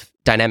sort of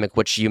dynamic,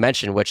 which you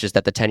mentioned, which is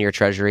that the 10-year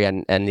treasury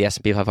and the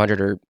S&P 500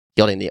 are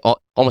yielding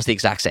almost the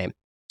exact same.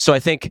 So I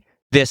think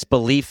this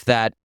belief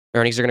that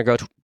earnings are going to grow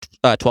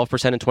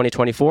 12% in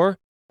 2024,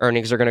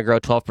 earnings are going to grow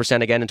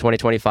 12% again in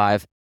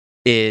 2025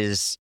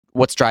 is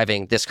what's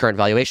driving this current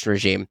valuation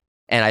regime.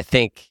 And I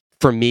think,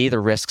 for me, the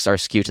risks are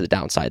skewed to the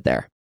downside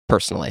there,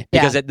 personally,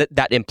 because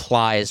that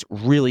implies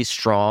really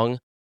strong,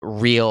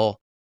 real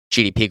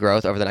GDP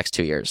growth over the next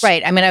 2 years.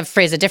 Right. I mean, I've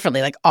phrased it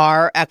differently. Like,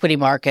 are equity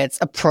markets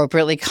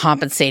appropriately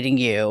compensating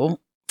you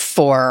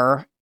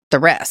for the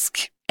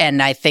risk?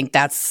 And I think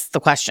that's the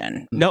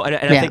question. No, and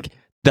I think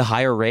the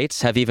higher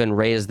rates have even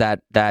raised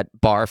that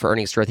bar for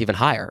earnings growth even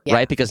higher,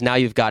 right? Because now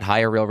you've got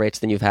higher real rates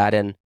than you've had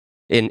in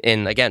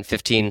again,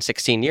 15,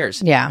 16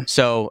 years. Yeah.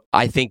 So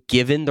I think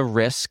given the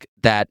risk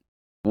that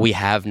we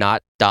have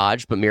not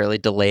dodged, but merely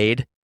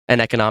delayed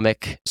an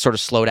economic sort of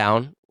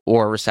slowdown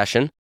or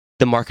recession,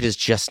 the market is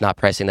just not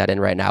pricing that in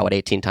right now at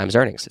 18 times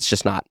earnings. It's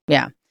just not.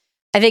 Yeah.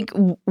 I think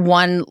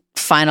one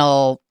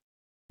final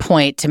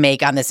point to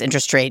make on this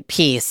interest rate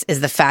piece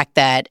is the fact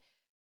that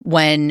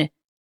when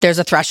there's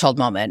a threshold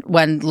moment,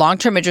 when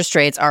long-term interest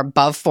rates are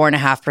above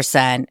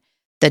 4.5%,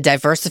 the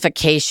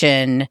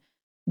diversification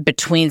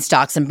between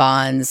stocks and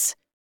bonds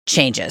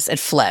changes. It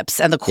flips,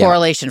 and the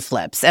correlation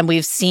flips. And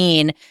we've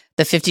seen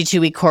the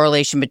 52-week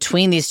correlation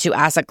between these two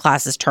asset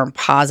classes turn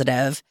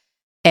positive.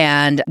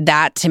 And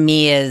that, to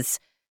me, is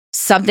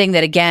something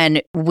that,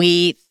 again,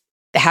 we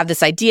have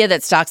this idea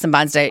that stocks and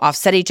bonds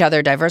offset each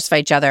other, diversify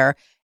each other,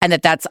 and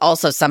that's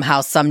also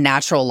somehow some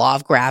natural law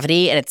of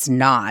gravity. And it's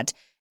not.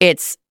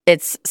 It's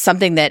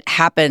something that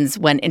happens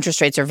when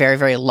interest rates are very,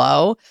 very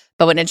low.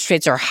 But when interest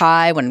rates are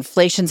high, when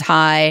inflation's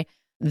high,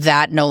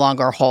 that no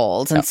longer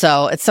holds. And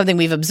so it's something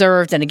we've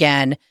observed. And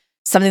again,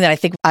 something that I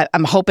think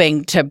I'm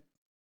hoping to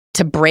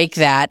break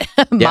that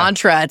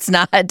mantra.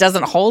 It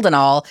doesn't hold in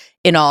all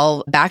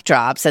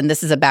backdrops. And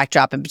this is a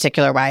backdrop in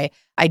particular why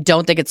I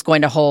don't think it's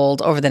going to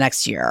hold over the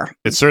next year.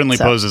 It certainly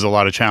poses a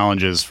lot of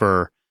challenges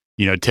for,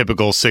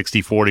 typical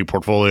 60-40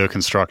 portfolio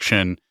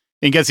construction.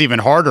 It gets even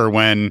harder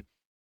when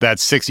that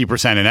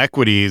 60% in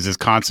equities is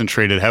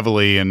concentrated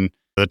heavily in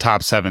the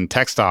top 7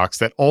 tech stocks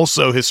that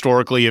also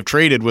historically have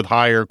traded with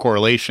higher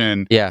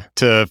correlation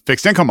to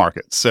fixed income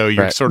markets. So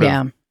you're sort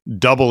of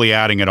doubly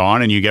adding it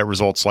on, and you get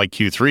results like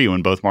Q3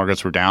 when both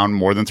markets were down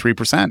more than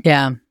 3%.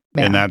 Yeah.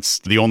 And that's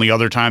the only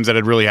other times that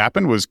had really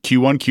happened was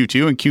Q1,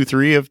 Q2, and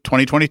Q3 of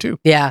 2022.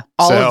 Yeah.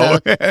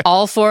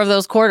 All 4 of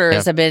those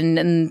quarters have been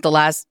in the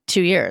last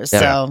 2 years. Yeah.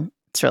 So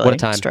it's really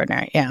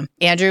extraordinary. Yeah.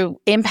 Andrew,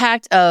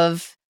 impact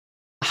of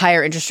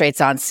higher interest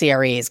rates on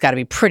CRE has got to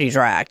be pretty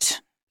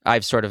direct. I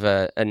have sort of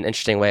an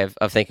interesting way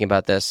of thinking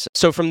about this.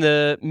 So from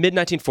the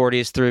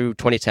mid-1940s through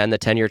 2010, the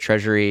 10-year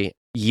Treasury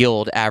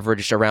yield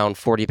averaged around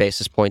 40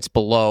 basis points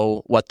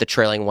below what the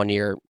trailing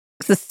 1-year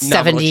it's a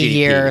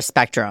 70-year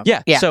spectrum.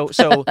 Yeah.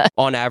 So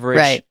on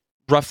average,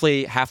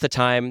 roughly half the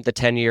time, the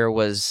 10-year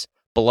was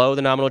below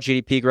the nominal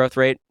GDP growth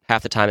rate.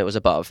 Half the time, it was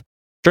above.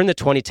 During the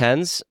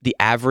 2010s, the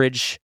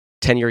average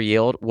 10-year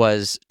yield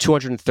was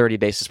 230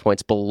 basis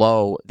points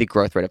below the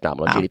growth rate of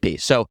nominal GDP.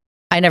 So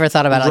I never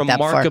thought about it like that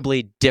before.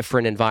 Remarkably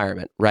different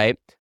environment, right?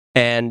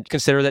 And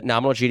consider that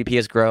nominal GDP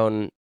has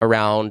grown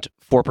around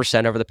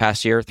 4% over the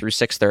past year through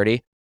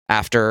 6/30.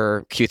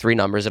 After Q3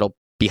 numbers, it'll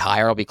be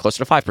higher. It'll be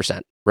closer to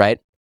 5%, right?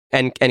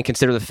 And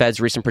consider the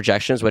Fed's recent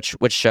projections, which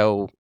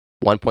show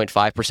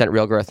 1.5%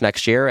 real growth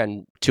next year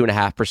and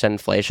 2.5%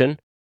 inflation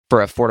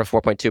for a 4 to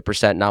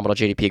 4.2% nominal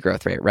GDP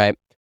growth rate, right?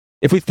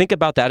 If we think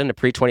about that in a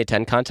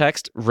pre-2010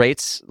 context,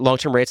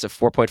 long-term rates of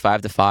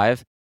 4.5 to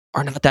 5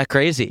 are not that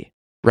crazy,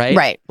 right?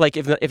 Right. Like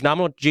if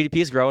nominal GDP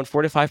is growing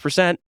 4 to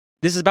 5%,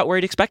 this is about where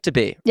you'd expect to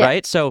be,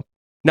 right? So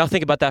now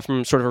think about that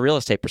from sort of a real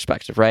estate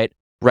perspective, right?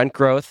 Rent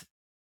growth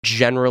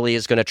generally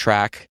is going to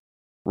track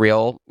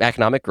real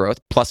economic growth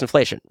plus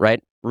inflation,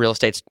 right? Real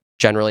estate's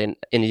generally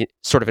in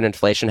sort of an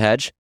inflation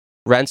hedge.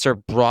 Rents are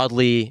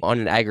broadly, on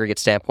an aggregate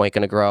standpoint,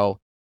 going to grow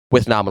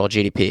with nominal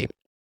GDP.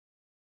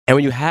 And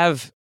when you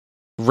have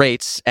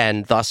rates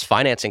and thus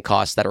financing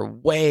costs that are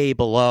way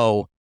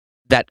below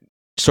that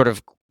sort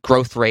of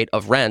growth rate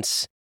of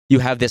rents, you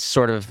have this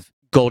sort of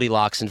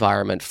Goldilocks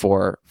environment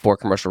for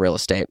commercial real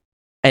estate.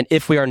 And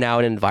if we are now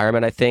in an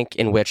environment, I think,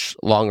 in which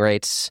long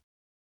rates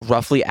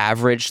roughly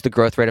average the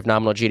growth rate of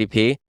nominal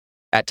GDP,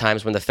 at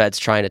times when the Fed's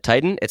trying to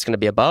tighten, it's going to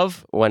be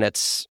above. When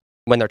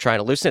they're trying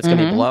to loosen, it's going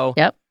to be below.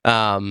 Yep.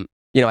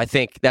 I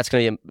think that's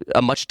going to be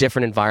a much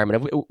different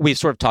environment. We've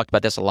sort of talked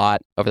about this a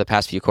lot over the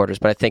past few quarters,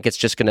 but I think it's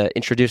just going to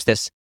introduce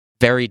this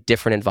very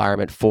different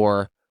environment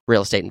for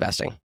real estate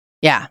investing.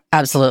 Yeah,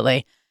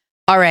 absolutely.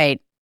 All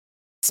right.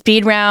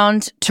 Speed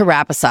round to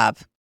wrap us up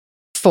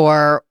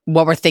for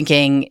what we're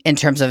thinking in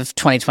terms of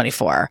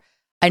 2024.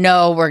 I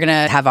know we're going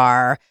to have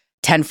our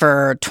 10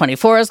 for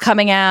 24s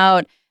coming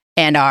out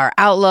and our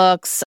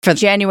outlooks for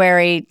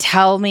January.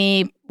 Tell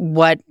me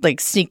what,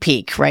 sneak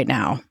peek right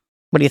now.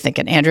 What are you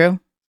thinking, Andrew?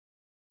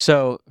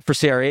 So for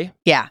CRE,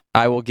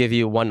 I will give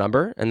you one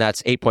number, and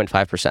that's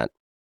 8.5%.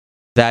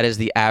 That is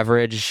the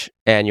average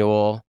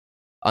annual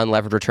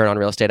unlevered return on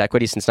real estate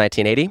equity since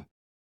 1980.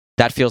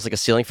 That feels like a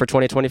ceiling for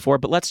 2024,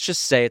 but let's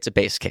just say it's a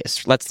base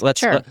case. Let's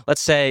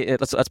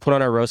put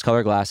on our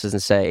rose-colored glasses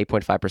and say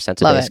 8.5%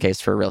 is a base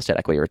case for real estate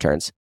equity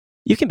returns.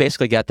 You can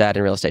basically get that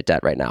in real estate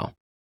debt right now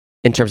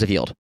in terms of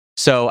yield.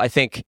 So I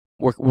think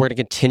we're going to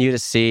continue to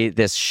see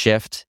this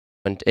shift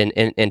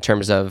in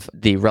terms of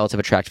the relative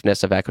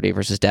attractiveness of equity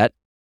versus debt.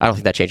 I don't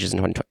think that changes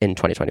in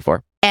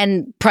 2024.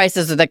 And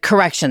prices, the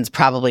correction's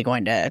probably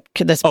going to,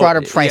 this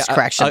broader price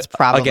correction's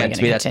probably going to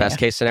continue. Again, to me, that's best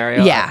case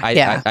scenario.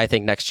 I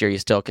think next year you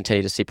still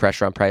continue to see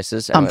pressure on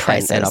prices and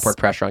upward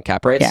pressure on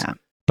cap rates. Yeah.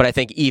 But I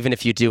think even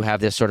if you do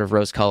have this sort of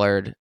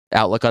rose-colored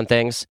outlook on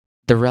things,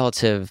 the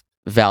relative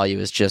value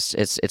is just,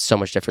 it's so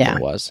much different than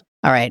it was.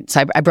 All right.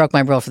 So I broke my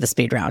rule for the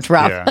speed round.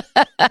 Rob.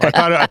 Yeah.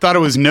 I thought it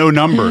was no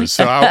numbers.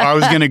 So I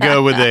was going to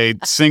go with a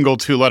single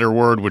 2-letter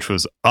word, which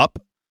was up.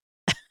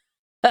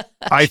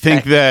 I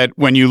think that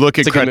when you look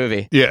at it's a good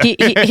movie. Yeah.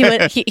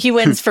 he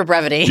wins for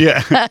brevity.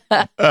 Yeah.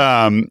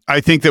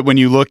 I think that when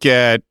you look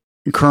at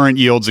current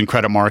yields in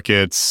credit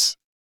markets,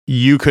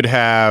 you could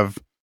have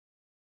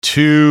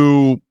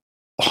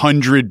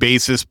 200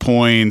 basis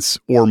points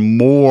or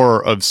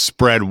more of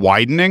spread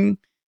widening,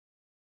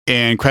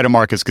 and credit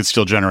markets could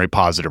still generate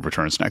positive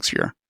returns next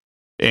year.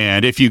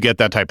 And if you get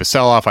that type of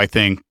sell-off, I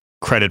think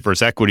credit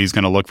versus equity is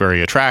going to look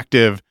very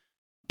attractive.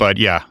 But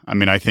yeah, I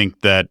mean, I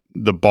think that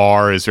the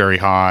bar is very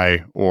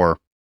high, or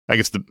I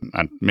guess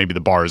maybe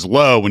the bar is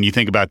low when you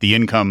think about the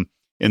income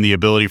and the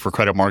ability for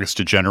credit markets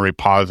to generate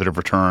positive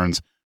returns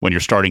when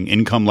your starting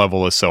income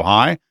level is so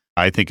high.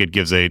 I think it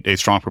gives a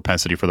strong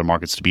propensity for the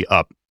markets to be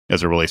up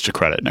as it relates to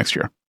credit next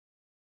year.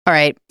 All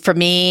right. For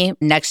me,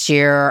 next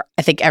year,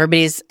 I think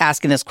everybody's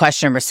asking this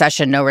question,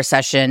 recession, no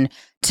recession.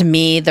 To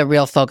me, the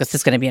real focus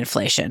is going to be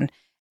inflation.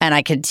 And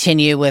I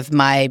continue with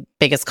my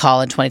biggest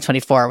call in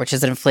 2024, which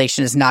is that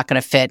inflation is not going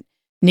to fit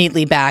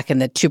neatly back in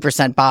the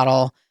 2%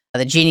 bottle.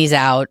 The genie's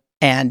out,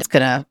 and it's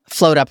going to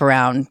float up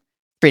around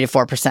 3 to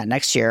 4%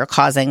 next year,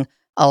 causing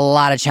a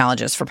lot of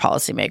challenges for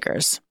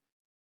policymakers.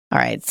 All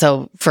right.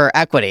 So for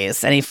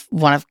equities, any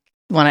want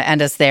to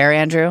end us there,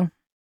 Andrew?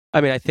 I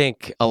mean, I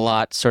think a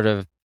lot sort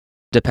of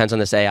depends on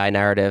this AI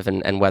narrative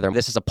and whether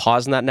this is a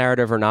pause in that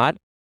narrative or not.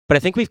 But I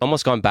think we've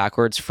almost gone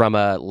backwards from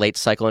a late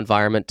cycle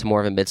environment to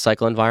more of a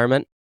mid-cycle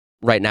environment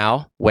right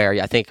now, where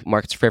I think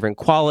markets are favoring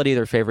quality,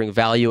 they're favoring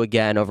value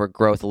again over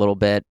growth a little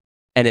bit.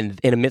 And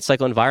in a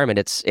mid-cycle environment,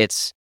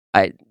 this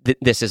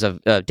is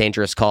a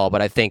dangerous call,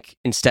 but I think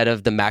instead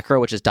of the macro,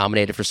 which has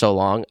dominated for so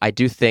long, I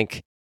do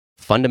think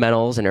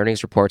fundamentals and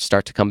earnings reports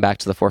start to come back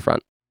to the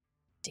forefront.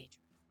 Dangerous.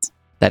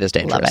 That is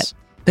dangerous. Love it.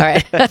 All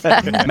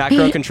right.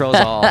 Macro controls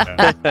all.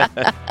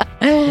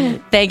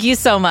 Thank you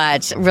so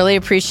much. Really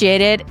appreciate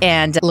it,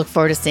 and look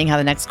forward to seeing how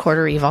the next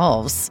quarter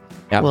evolves.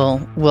 Yep.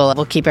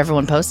 We'll keep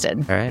everyone posted.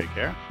 All right. Take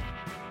care.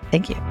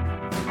 Thank you.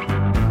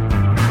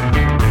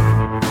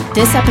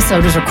 This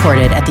episode was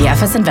recorded at the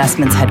FS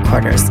Investments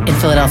headquarters in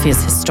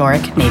Philadelphia's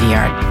historic Navy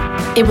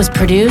Yard. It was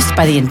produced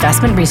by the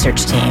investment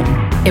research team.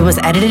 It was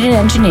edited and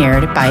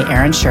engineered by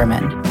Aaron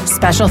Sherman.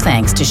 Special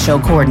thanks to show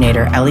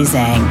coordinator Ellie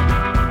Zhang.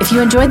 If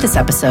you enjoyed this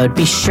episode,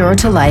 be sure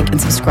to like and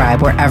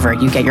subscribe wherever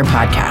you get your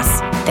podcasts.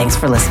 Thanks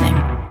for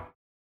listening.